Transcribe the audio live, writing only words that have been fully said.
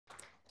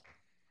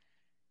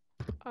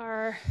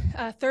Our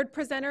third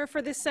presenter for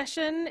this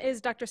session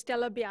is Dr.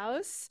 Stella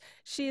Bialous.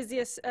 She is the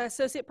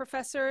Associate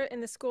Professor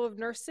in the School of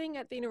Nursing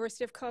at the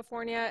University of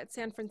California at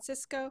San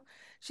Francisco.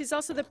 She's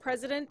also the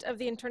President of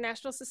the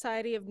International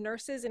Society of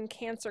Nurses in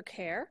Cancer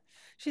Care.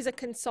 She's a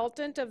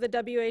consultant of the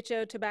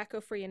WHO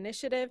Tobacco-Free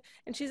Initiative,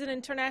 and she's an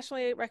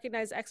internationally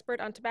recognized expert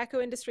on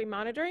tobacco industry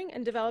monitoring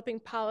and developing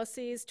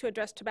policies to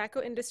address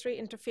tobacco industry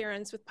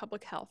interference with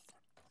public health.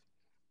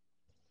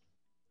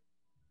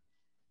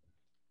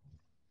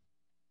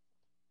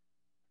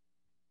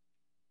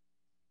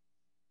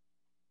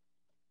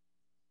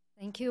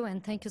 Thank you,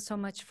 and thank you so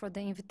much for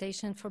the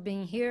invitation, for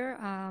being here.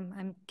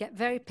 I get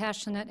very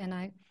passionate, and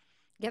I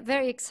get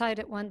very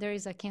excited when there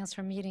is a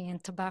cancer meeting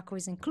and tobacco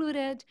is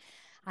included.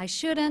 I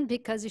shouldn't,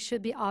 because it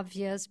should be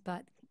obvious,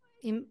 but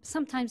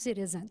sometimes it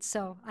isn't.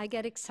 So I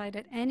get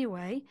excited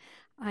anyway.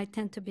 I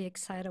tend to be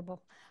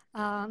excitable.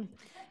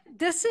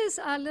 This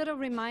is a little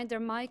reminder.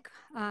 Mike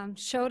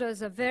showed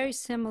us a very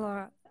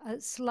similar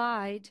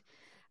slide.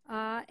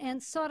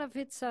 And sort of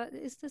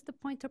is this the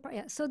pointer part?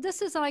 Yeah, so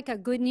this is like a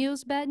good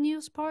news, bad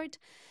news part.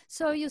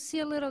 So you see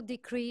a little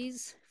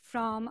decrease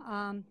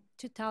from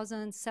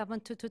 2007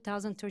 to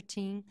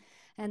 2013,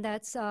 and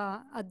that's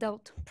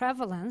adult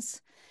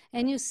prevalence.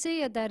 And you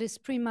see that is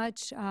pretty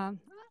much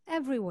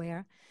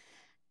everywhere.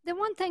 The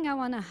one thing I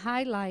want to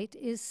highlight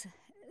is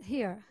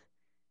here,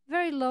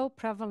 very low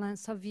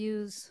prevalence of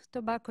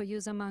tobacco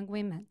use among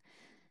women.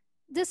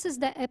 This is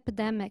the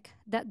epidemic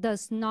that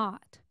does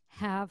not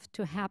have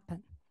to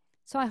happen.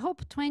 So I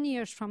hope 20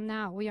 years from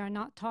now, we are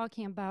not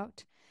talking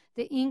about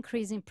the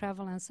increase in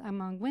prevalence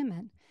among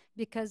women,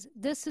 because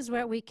this is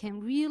where we can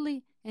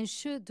really and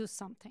should do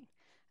something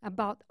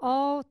about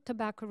all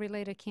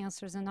tobacco-related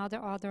cancers and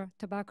other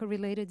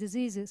tobacco-related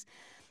diseases.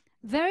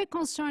 Very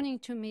concerning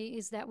to me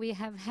is that we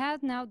have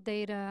had now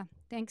data,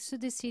 thanks to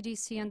the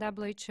CDC and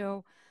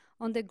WHO,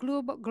 on the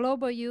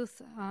Global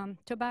Youth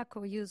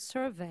Tobacco Use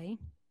Survey,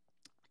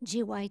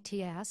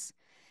 GYTS.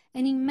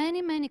 And in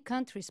many, many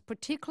countries,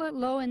 particularly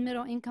low and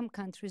middle income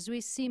countries,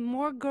 we see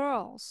more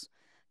girls,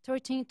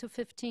 13 to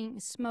 15,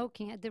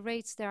 smoking at the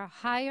rates that are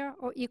higher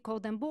or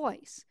equal than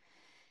boys.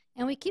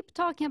 And we keep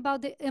talking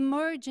about the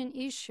emerging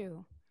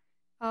issue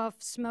of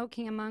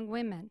smoking among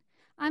women.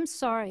 I'm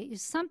sorry,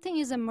 if something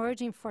is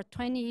emerging for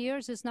 20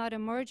 years, it's not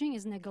emerging,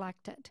 it's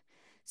neglected.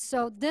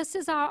 So this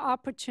is our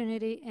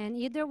opportunity, and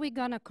either we're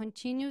gonna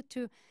continue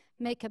to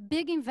make a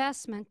big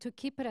investment to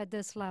keep it at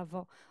this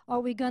level, or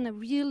we're going to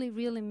really,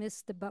 really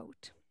miss the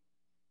boat.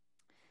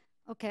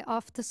 Okay,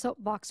 off the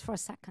soapbox for a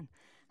second.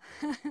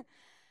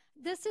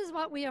 This is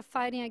what we are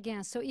fighting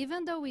against. So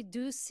even though we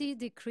do see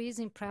decrease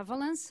in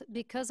prevalence,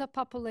 because of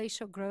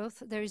population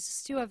growth, there is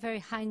still a very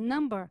high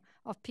number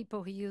of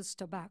people who use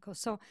tobacco.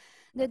 So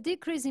the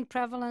decrease in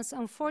prevalence,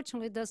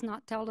 unfortunately, does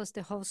not tell us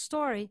the whole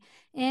story.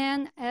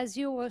 And as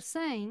you were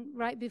saying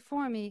right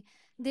before me,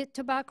 the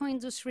tobacco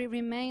industry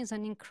remains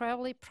an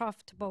incredibly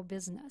profitable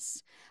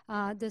business.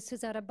 This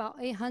is at about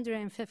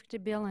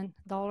 $850 billion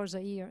a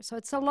year. So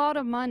it's a lot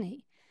of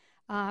money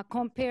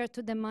compared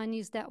to the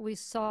monies that we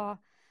saw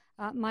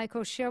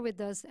Michael share with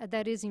us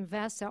that is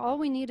invested. All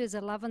we need is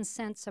 11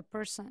 cents a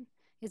person.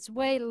 It's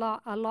a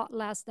lot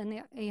less than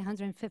the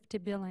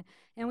 $850 billion.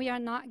 And we are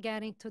not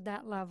getting to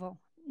that level,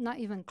 not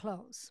even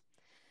close.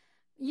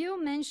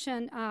 You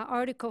mentioned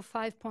Article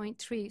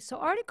 5.3. So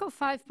Article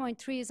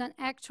 5.3 is an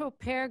actual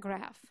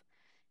paragraph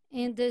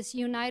in this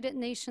United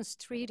Nations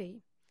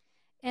treaty.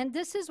 And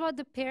this is what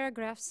the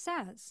paragraph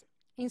says.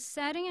 In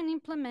setting and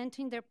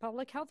implementing their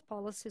public health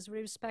policies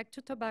with respect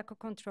to tobacco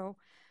control,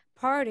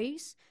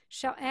 parties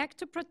shall act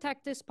to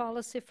protect this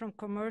policy from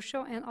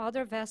commercial and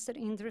other vested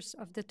interests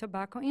of the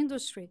tobacco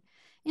industry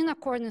in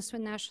accordance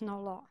with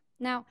national law.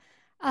 Now,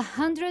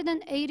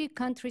 180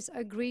 countries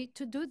agree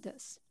to do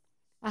this.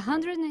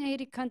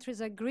 180 countries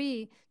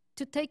agree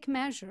to take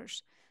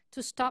measures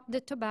to stop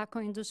the tobacco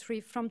industry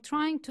from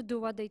trying to do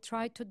what they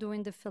tried to do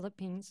in the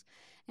Philippines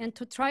and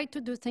to try to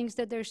do things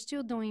that they're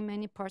still doing in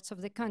many parts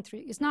of the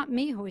country. It's not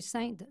me who is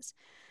saying this.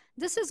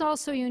 This is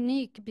also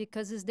unique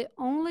because it's the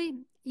only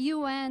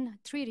UN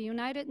treaty,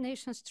 United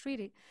Nations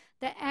treaty,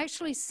 that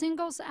actually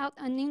singles out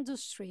an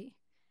industry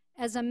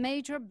as a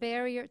major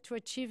barrier to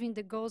achieving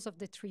the goals of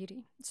the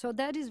treaty. So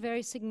that is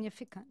very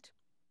significant.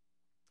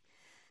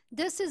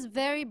 This is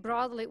very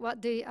broadly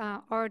what the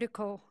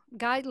article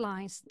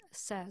guidelines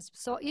says.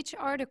 So each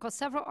article,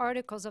 several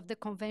articles of the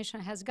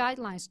convention has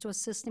guidelines to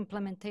assist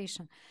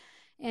implementation.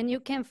 And you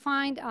can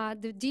find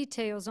the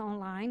details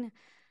online.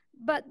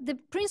 But the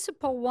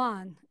principal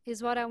one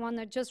is what I want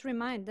to just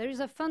remind. There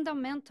is a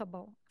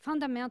fundamental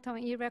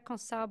and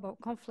irreconcilable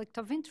conflict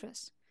of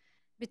interest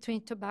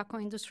between tobacco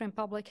industry and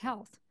public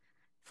health.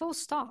 Full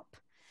stop.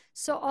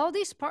 So all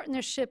these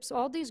partnerships,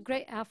 all these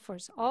great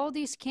efforts, all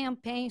these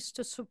campaigns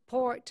to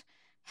support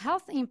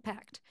health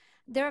impact,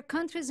 there are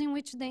countries in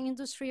which the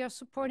industry are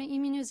supporting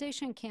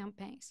immunization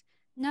campaigns.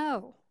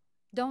 No,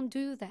 don't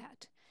do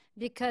that,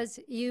 because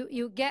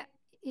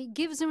it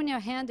gives you in your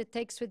hand, it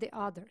takes with the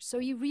other. So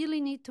you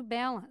really need to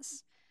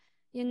balance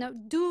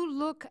do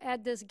look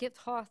at this gift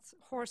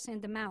horse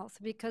in the mouth,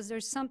 because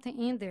there's something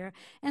in there.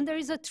 And there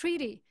is a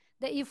treaty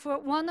that if we're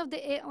one of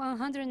the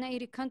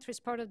 180 countries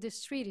part of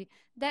this treaty,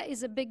 that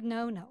is a big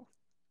no-no.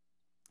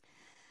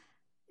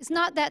 It's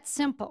not that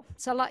simple.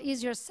 It's a lot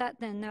easier said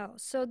than no.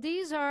 So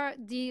these are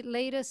the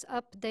latest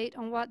update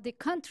on what the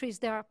countries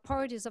that are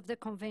parties of the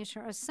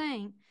convention are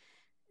saying,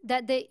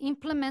 that they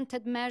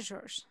implemented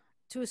measures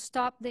to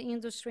stop the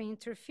industry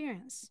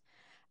interference.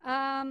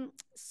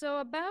 So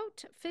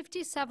about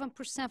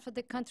 57% of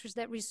the countries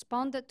that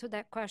responded to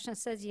that question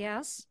says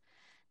yes,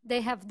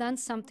 they have done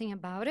something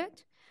about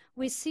it.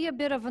 We see a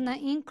bit of an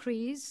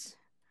increase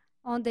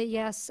on the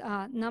yes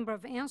number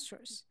of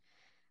answers.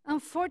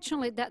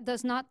 Unfortunately, that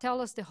does not tell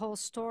us the whole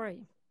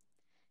story,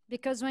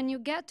 because when you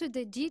get to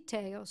the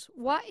details,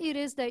 what it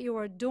is that you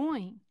are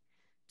doing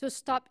to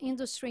stop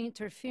industry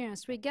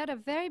interference, we get a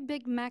very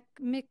big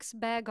mixed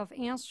bag of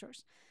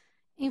answers.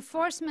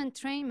 Enforcement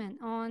training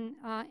on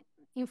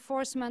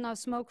enforcement of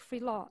smoke-free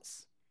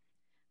laws.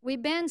 We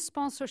banned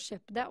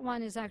sponsorship. That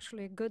one is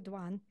actually a good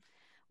one.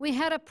 We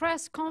had a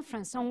press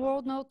conference on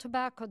World No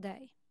Tobacco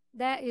Day.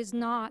 That is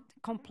not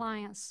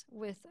compliance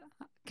with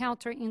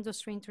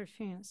counter-industry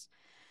interference.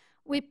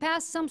 We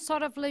passed some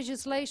sort of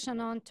legislation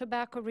on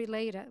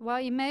tobacco-related. Well,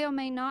 it may or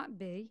may not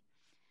be.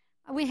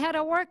 We had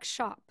a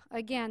workshop.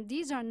 Again,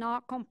 these are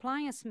not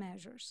compliance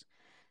measures.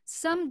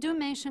 Some do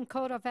mention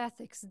code of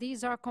ethics.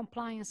 These are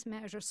compliance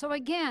measures. So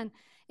again,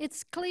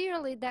 it's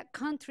clearly that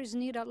countries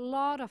need a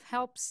lot of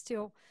help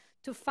still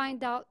to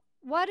find out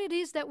what it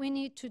is that we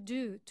need to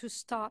do to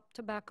stop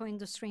tobacco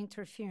industry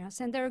interference.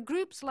 And there are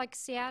groups like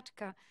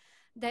Sciatica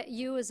that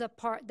you as a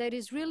part that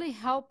is really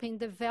helping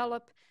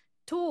develop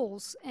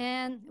tools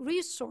and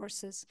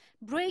resources,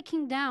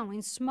 breaking down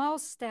in small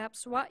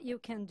steps what you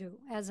can do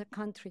as a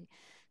country.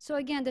 So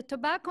again, the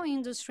tobacco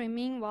industry,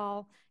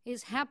 meanwhile,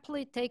 is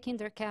happily taking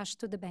their cash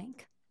to the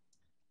bank.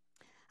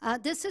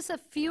 This is a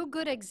few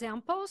good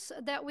examples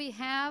that we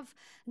have.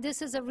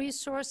 This is a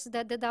resource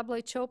that the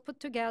WHO put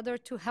together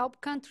to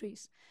help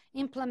countries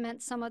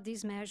implement some of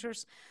these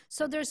measures.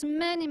 So there's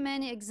many,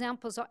 many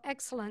examples of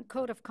excellent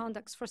code of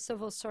conducts for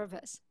civil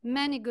service,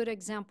 many good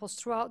examples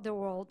throughout the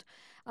world.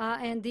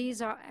 And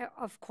these are,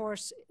 of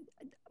course,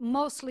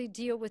 mostly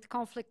deal with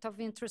conflict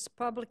of interest,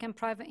 public and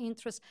private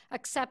interest,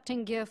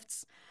 accepting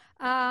gifts.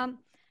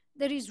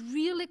 There is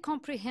really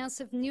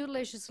comprehensive new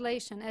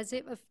legislation, as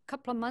if a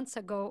couple of months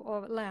ago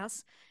or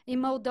less,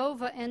 in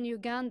Moldova and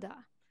Uganda.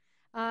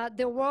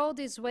 The world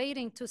is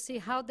waiting to see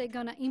how they're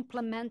going to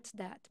implement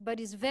that, but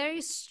it's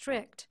very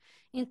strict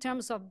in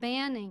terms of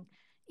banning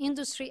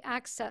industry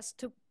access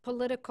to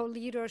political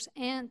leaders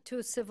and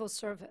to civil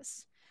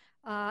service,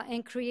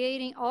 and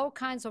creating all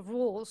kinds of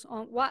rules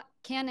on what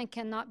can and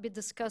cannot be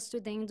discussed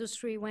with the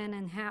industry, when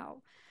and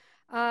how.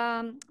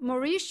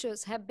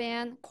 Mauritius have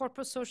banned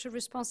corporate social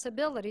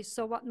responsibility.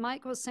 So what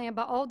Mike was saying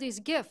about all these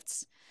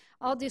gifts,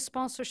 all this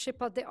sponsorship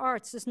of the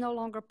arts is no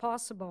longer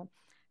possible.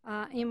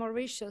 In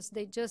Mauritius,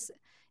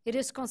 it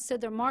is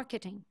considered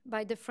marketing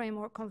by the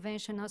Framework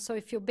Convention. So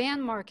if you ban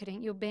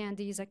marketing, you ban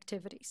these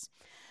activities.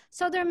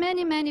 So there are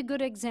many, many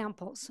good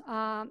examples,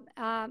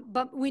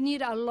 but we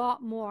need a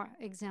lot more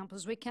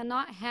examples. We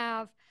cannot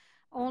have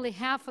only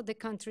half of the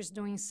countries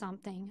doing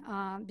something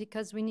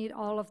because we need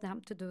all of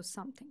them to do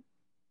something.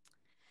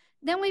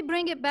 Then we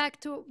bring it back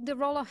to the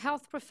role of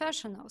health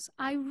professionals.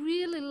 I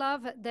really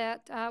love it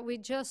that we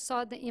just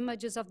saw the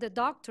images of the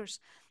doctors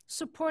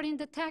supporting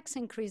the tax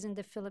increase in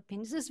the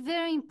Philippines. It's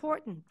very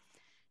important.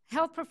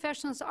 Health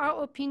professionals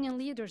are opinion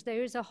leaders.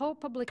 There is a whole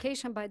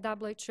publication by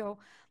WHO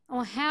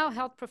on how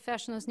health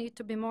professionals need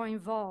to be more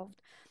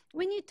involved.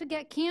 We need to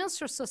get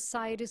cancer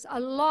societies a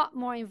lot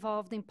more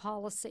involved in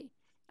policy,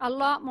 a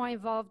lot more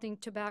involved in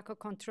tobacco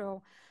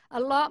control, a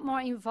lot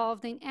more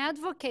involved in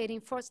advocating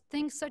for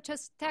things such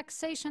as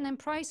taxation and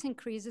price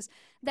increases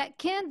that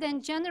can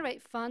then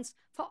generate funds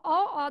for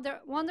all other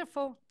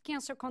wonderful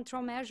cancer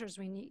control measures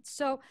we need.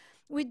 So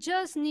we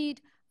just need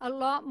a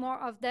lot more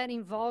of that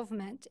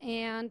involvement,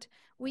 and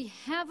we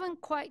haven't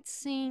quite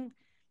seen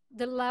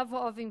the level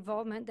of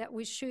involvement that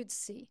we should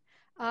see.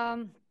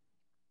 A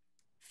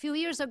few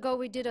years ago,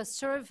 we did a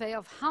survey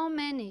of how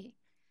many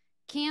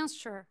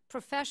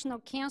professional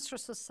cancer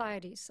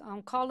societies,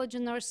 Oncology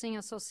Nursing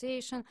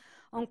Association,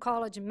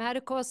 Oncology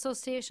Medical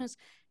Associations,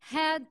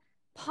 had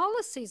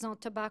policies on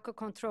tobacco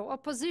control, or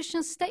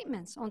position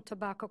statements on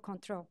tobacco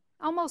control.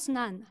 Almost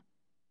none.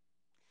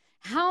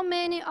 How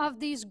many of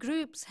these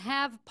groups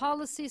have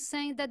policies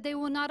saying that they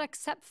will not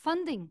accept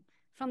funding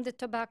from the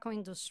tobacco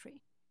industry?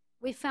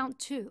 We found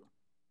 2.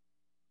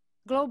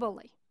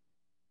 Globally,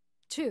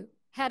 2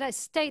 had a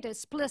state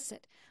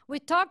explicit. We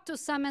talked to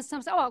some, and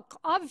some said, oh,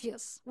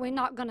 obvious, we're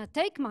not going to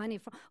take money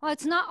from. Well,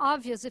 it's not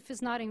obvious if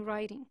it's not in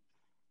writing.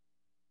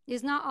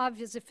 It's not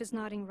obvious if it's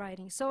not in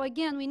writing. So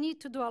again, we need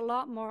to do a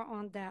lot more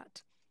on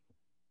that.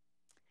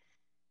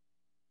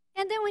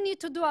 And then we need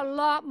to do a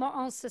lot more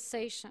on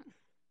cessation.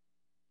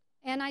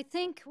 And I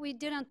think we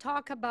didn't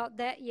talk about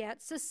that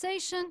yet.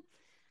 Cessation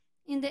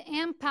In the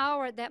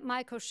Empower that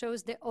Michael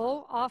shows, the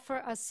O,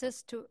 offer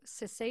assist to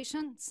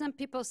cessation. Some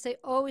people say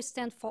O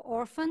stands for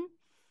orphan.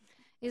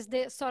 Is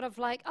the sort of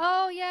like,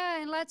 oh yeah,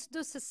 and let's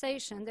do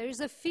cessation. There is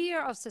a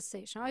fear of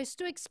cessation. Oh, it's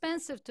too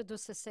expensive to do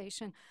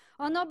cessation.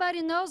 Or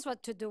nobody knows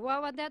what to do.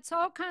 Well, that's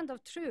all kind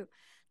of true.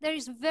 There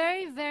is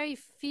very, very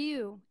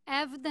few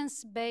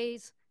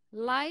evidence-based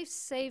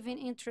life-saving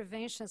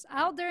interventions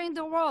out there in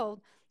the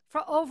world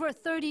for over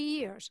 30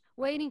 years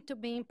waiting to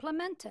be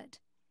implemented.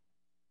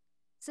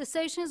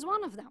 Cessation is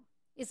one of them.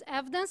 It's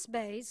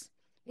evidence-based,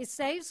 it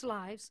saves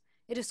lives,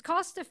 it is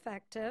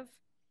cost-effective.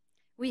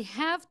 We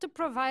have to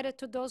provide it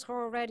to those who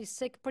are already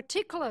sick,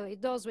 particularly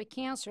those with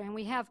cancer, and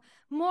we have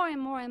more and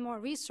more and more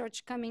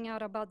research coming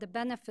out about the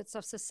benefits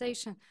of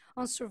cessation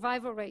on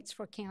survival rates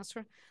for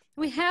cancer.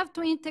 We have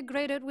to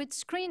integrate it with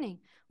screening.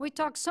 We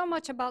talked so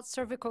much about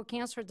cervical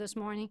cancer this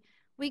morning.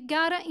 We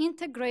gotta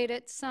integrate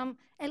it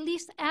at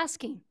least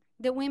asking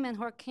the women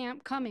who are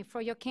coming for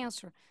your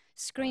cancer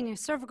screening,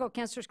 cervical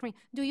cancer screening,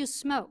 do you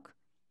smoke?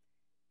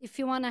 If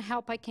you wanna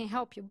help, I can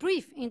help you.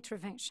 Brief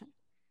intervention.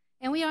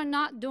 And we are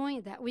not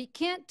doing that. We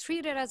can't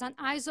treat it as an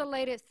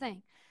isolated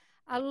thing.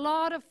 A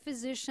lot of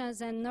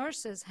physicians and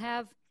nurses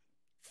have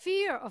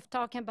fear of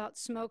talking about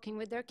smoking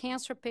with their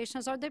cancer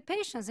patients or their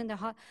patients in the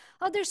hospital.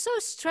 Oh, they're so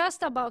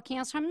stressed about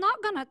cancer. I'm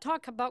not going to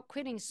talk about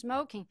quitting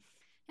smoking.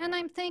 And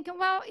I'm thinking,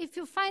 well, if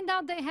you find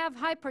out they have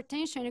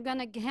hypertension, you're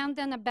going to hand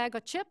them a bag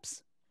of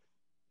chips?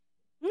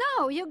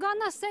 No, you're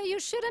going to say you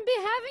shouldn't be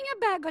having a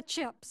bag of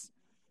chips.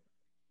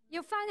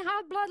 You find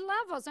high blood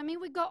levels. I mean,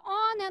 we go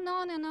on and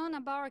on and on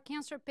about our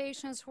cancer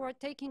patients who are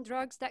taking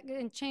drugs that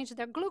can change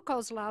their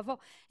glucose level,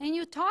 and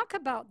you talk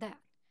about that.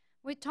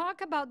 We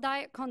talk about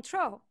diet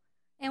control,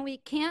 and we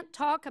can't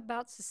talk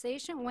about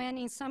cessation when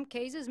in some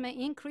cases may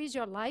increase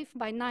your life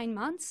by 9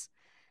 months.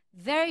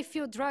 Very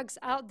few drugs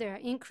out there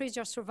increase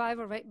your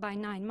survival rate by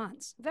 9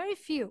 months. Very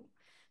few.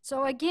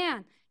 So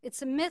again,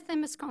 it's a myth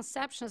and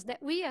misconceptions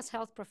that we as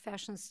health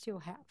professionals still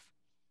have.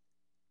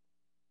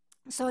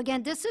 So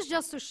again, this is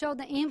just to show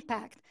the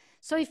impact.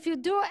 So if you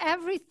do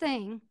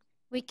everything,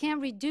 we can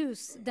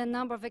reduce the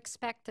number of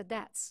expected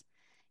deaths.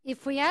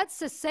 If we add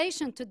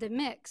cessation to the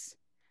mix,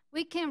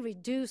 we can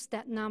reduce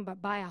that number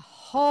by a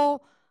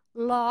whole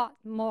lot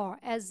more,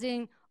 as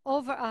in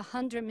over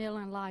 100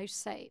 million lives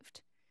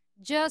saved,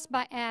 just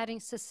by adding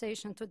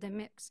cessation to the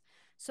mix.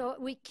 So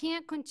we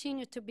can't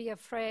continue to be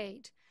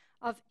afraid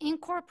of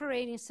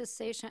incorporating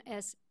cessation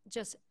as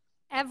just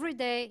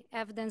everyday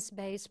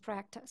evidence-based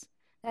practice.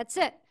 That's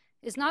it.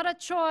 It's not a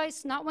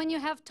choice, not when you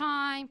have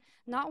time,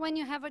 not when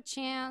you have a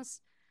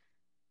chance.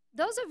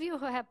 Those of you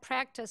who have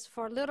practiced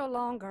for a little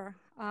longer,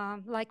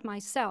 like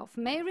myself,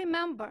 may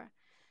remember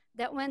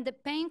that when the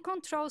pain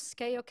control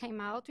scale came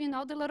out, you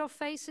know, the little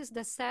faces,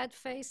 the sad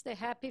face, the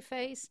happy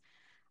face,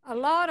 a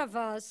lot of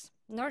us,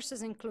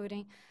 nurses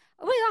including,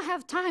 we don't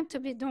have time to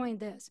be doing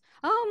this.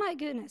 Oh my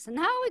goodness,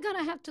 now we're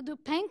gonna have to do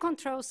pain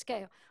control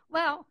scale.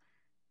 Well,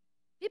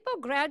 people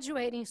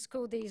graduating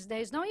school these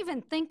days don't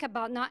even think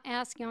about not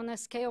asking on a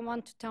scale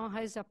 1 to 10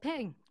 how is your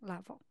pain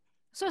level.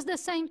 So it's the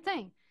same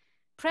thing.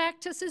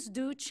 Practices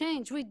do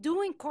change. We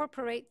do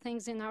incorporate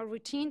things in our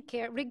routine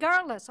care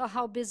regardless of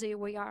how busy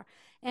we are.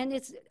 And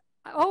it's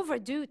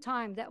overdue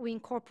time that we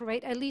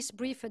incorporate at least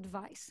brief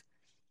advice.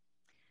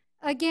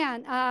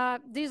 Again,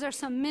 these are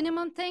some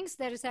minimum things.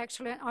 There is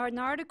actually an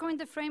article in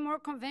the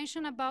Framework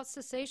Convention about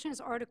cessation, is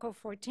Article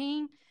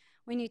 14.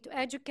 We need to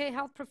educate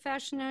health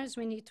professionals.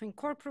 We need to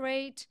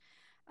incorporate.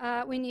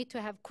 We need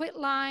to have quit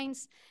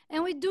lines.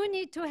 And we do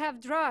need to have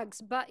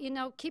drugs. But, you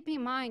know, keep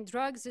in mind,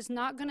 drugs is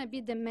not going to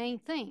be the main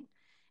thing.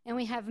 And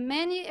we have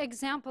many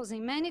examples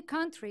in many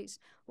countries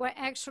where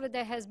actually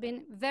there has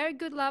been very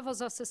good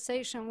levels of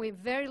cessation with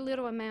very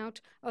little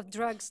amount of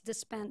drugs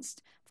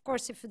dispensed. Of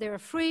course, if they're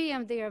free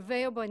and they're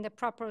available and they're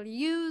properly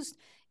used,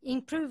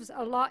 improves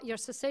a lot your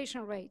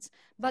cessation rates.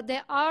 But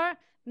there are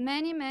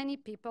many, many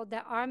people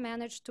that are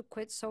managed to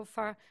quit so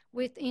far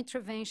with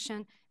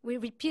intervention,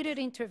 with repeated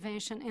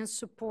intervention and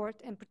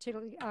support, and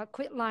particularly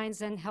quit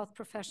lines and health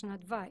professional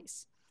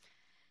advice.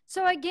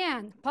 So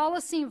again,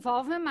 policy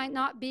involvement might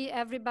not be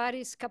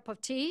everybody's cup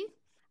of tea.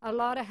 A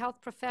lot of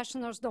health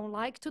professionals don't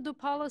like to do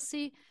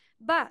policy,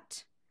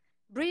 but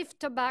brief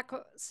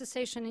tobacco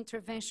cessation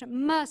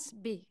intervention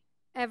must be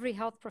every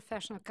health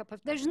professional cup of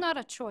tea. There's not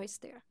a choice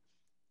there.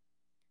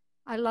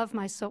 I love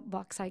my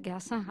soapbox, I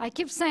guess. Huh? I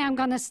keep saying I'm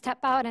going to step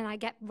out and I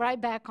get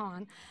right back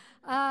on.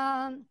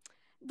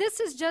 This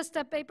is just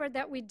a paper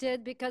that we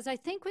did because I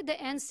think with the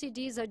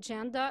NCD's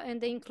agenda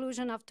and the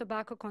inclusion of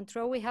tobacco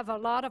control, we have a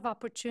lot of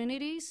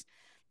opportunities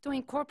to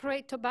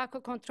incorporate tobacco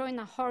control in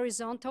a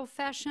horizontal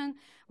fashion.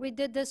 We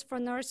did this for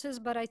nurses,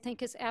 but I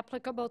think it's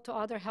applicable to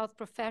other health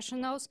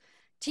professionals.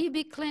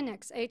 TB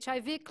clinics,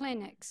 HIV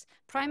clinics,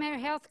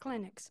 primary health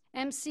clinics,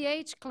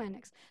 MCH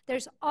clinics.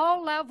 There's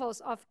all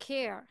levels of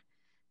care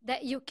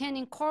that you can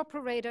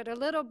incorporate it a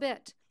little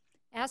bit.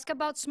 Ask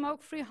about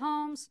smoke-free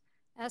homes,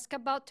 ask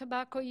about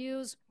tobacco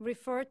use,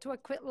 refer to a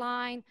quit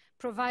line,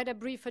 provide a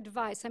brief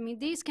advice. I mean,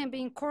 these can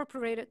be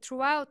incorporated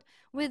throughout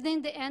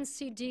within the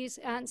NCDs,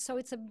 and so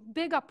it's a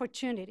big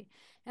opportunity.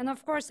 And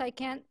of course, I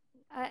can't,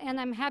 and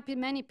I'm happy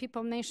many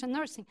people mention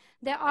nursing.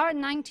 There are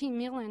 19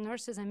 million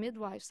nurses and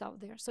midwives out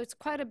there, so it's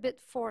quite a bit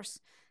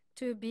force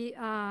to be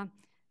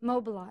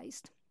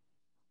mobilized.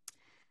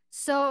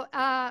 So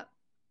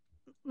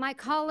my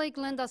colleague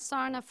Linda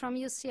Sarna from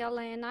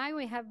UCLA and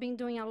we have been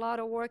doing a lot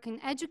of work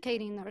in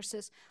educating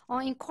nurses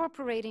on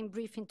incorporating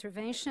brief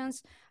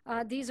interventions.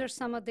 These are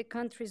some of the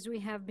countries we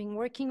have been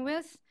working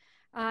with,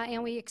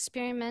 and we're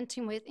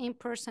experimenting with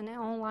in-person and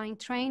online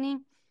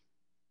training.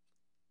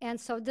 And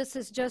so this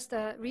is just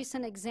a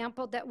recent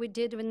example that we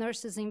did with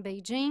nurses in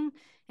Beijing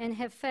and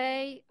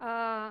Hefei,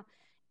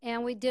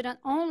 and we did an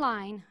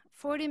online,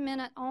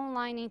 40-minute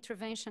online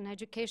intervention,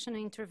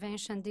 educational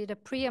intervention, did a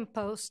pre and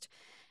post.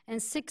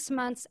 And 6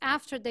 months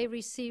after they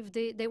received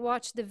they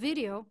watched the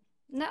video,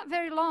 not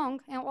very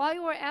long, and all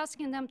you were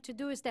asking them to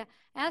do is that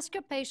ask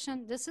your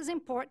patient, this is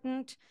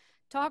important,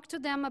 talk to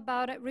them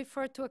about it,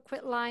 refer to a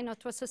quit line or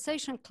to a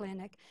cessation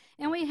clinic.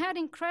 And we had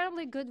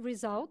incredibly good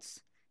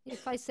results,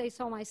 if I say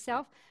so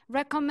myself.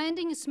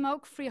 Recommending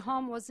smoke-free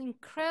home was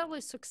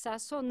incredibly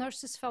successful.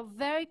 Nurses felt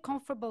very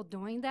comfortable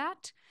doing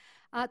that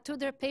to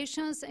their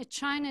patients.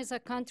 China is a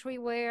country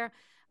where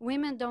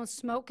women don't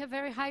smoke at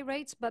very high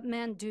rates, but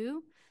men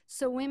do.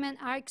 So women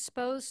are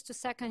exposed to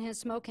secondhand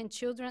smoke and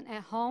children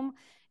at home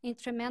in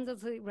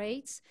tremendous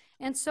rates.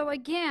 And so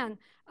again,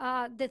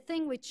 the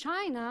thing with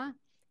China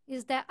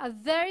is that a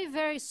very,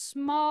 very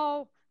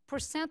small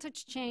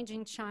percentage change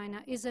in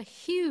China is a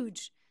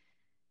huge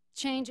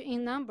change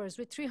in numbers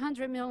with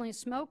 300 million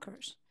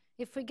smokers.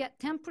 If we get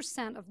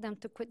 10% of them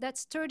to quit,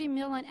 that's 30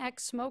 million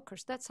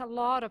ex-smokers. That's a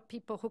lot of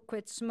people who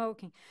quit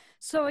smoking.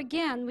 So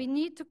again, we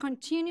need to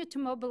continue to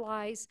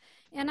mobilize.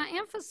 And I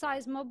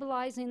emphasize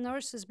mobilizing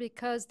nurses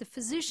because the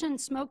physician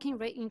smoking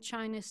rate in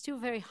China is still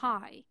very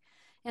high.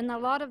 And a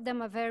lot of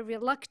them are very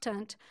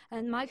reluctant.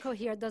 And Michael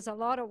here does a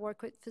lot of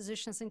work with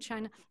physicians in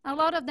China. A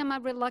lot of them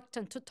are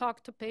reluctant to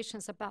talk to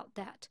patients about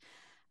that.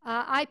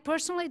 I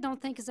personally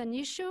don't think it's an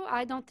issue.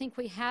 I don't think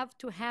we have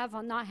to have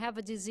or not have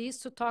a disease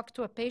to talk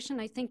to a patient.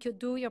 I think you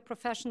do your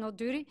professional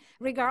duty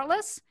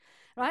regardless,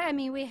 right? I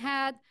mean, we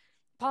had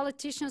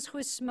politicians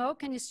who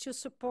smoke and still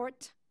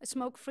support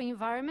smoke-free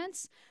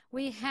environments.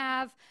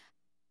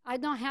 I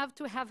don't have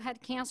to have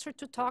had cancer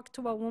to talk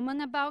to a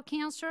woman about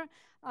cancer.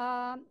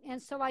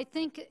 And so I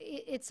think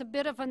it's a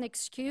bit of an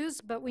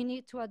excuse, but we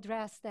need to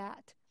address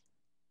that.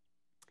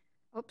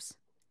 Oops.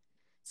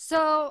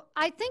 So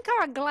I think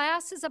our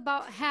glass is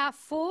about half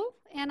full,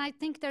 and I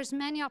think there's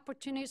many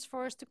opportunities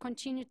for us to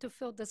continue to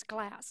fill this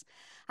glass.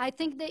 I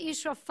think the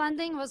issue of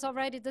funding was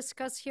already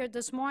discussed here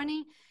this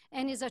morning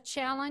and is a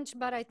challenge,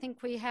 but I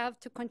think we have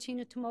to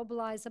continue to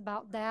mobilize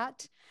about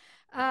that.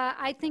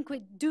 I think we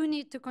do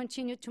need to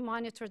continue to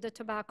monitor the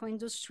tobacco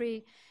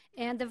industry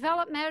and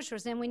develop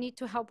measures, and we need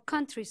to help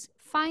countries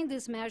find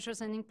these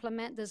measures and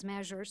implement these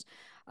measures.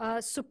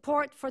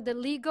 Support for the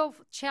legal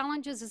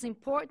challenges is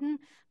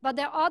important, but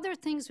there are other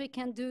things we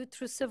can do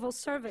through civil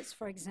service,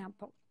 for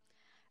example.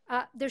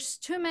 There's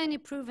too many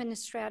proven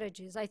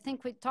strategies. I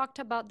think we talked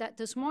about that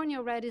this morning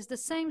already. It's the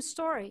same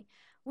story.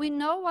 We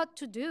know what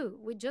to do.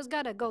 We just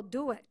got to go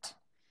do it.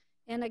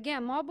 And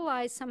again,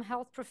 mobilize some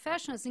health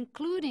professionals,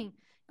 including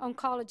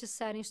oncology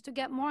settings, to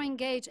get more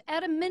engaged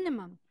at a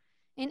minimum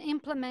in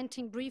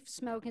implementing brief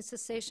smoking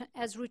cessation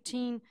as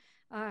routine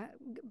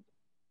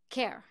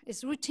care.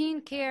 It's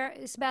routine care,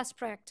 it's best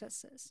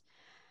practices.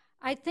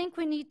 I think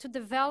we need to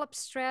develop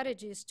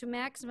strategies to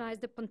maximize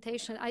the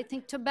potential. I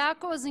think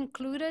tobacco is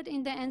included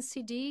in the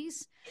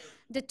NCDs.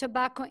 The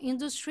tobacco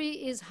industry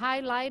is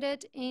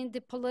highlighted in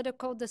the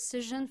political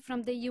decision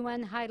from the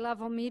UN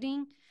high-level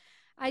meeting.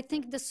 I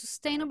think the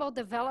Sustainable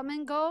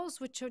Development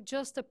Goals, which were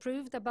just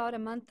approved about a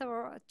month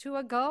or two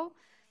ago,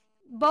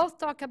 both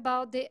talk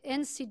about the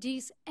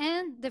NCDs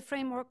and the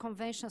Framework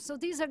Convention. So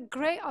these are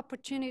great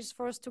opportunities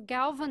for us to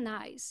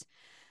galvanize,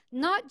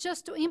 not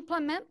just to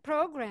implement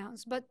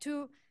programs, but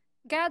to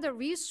gather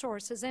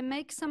resources and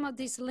make some of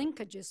these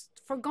linkages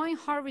for going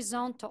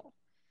horizontal,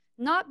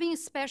 not being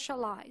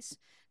specialized,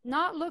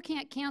 not looking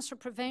at cancer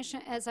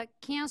prevention as a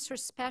cancer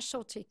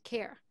specialty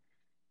care,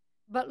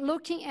 but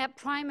looking at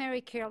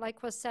primary care,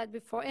 like was said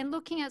before, and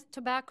looking at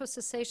tobacco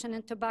cessation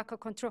and tobacco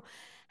control.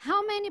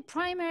 How many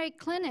primary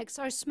clinics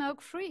are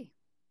smoke-free?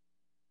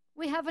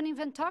 We haven't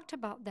even talked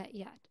about that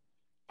yet.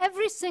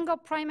 Every single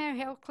primary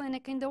health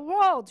clinic in the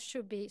world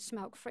should be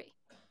smoke-free.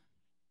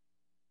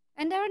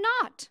 And they're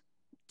not.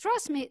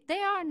 Trust me, they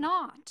are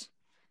not.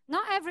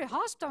 Not every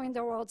hospital in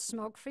the world is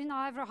smoke-free.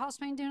 Not every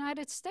hospital in the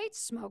United States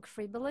is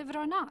smoke-free, believe it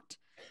or not.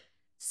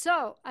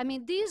 So, I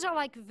mean, these are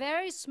like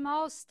very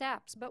small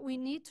steps, but we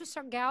need to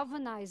start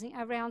galvanizing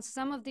around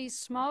some of these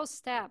small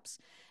steps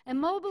and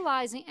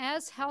mobilizing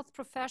as health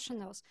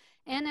professionals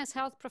and as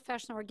health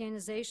professional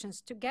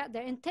organizations to get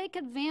there and take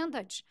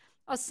advantage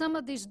of some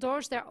of these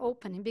doors that are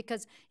opening,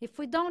 because if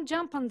we don't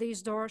jump on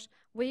these doors,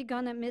 we're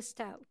going to miss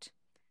out.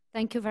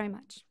 Thank you very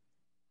much.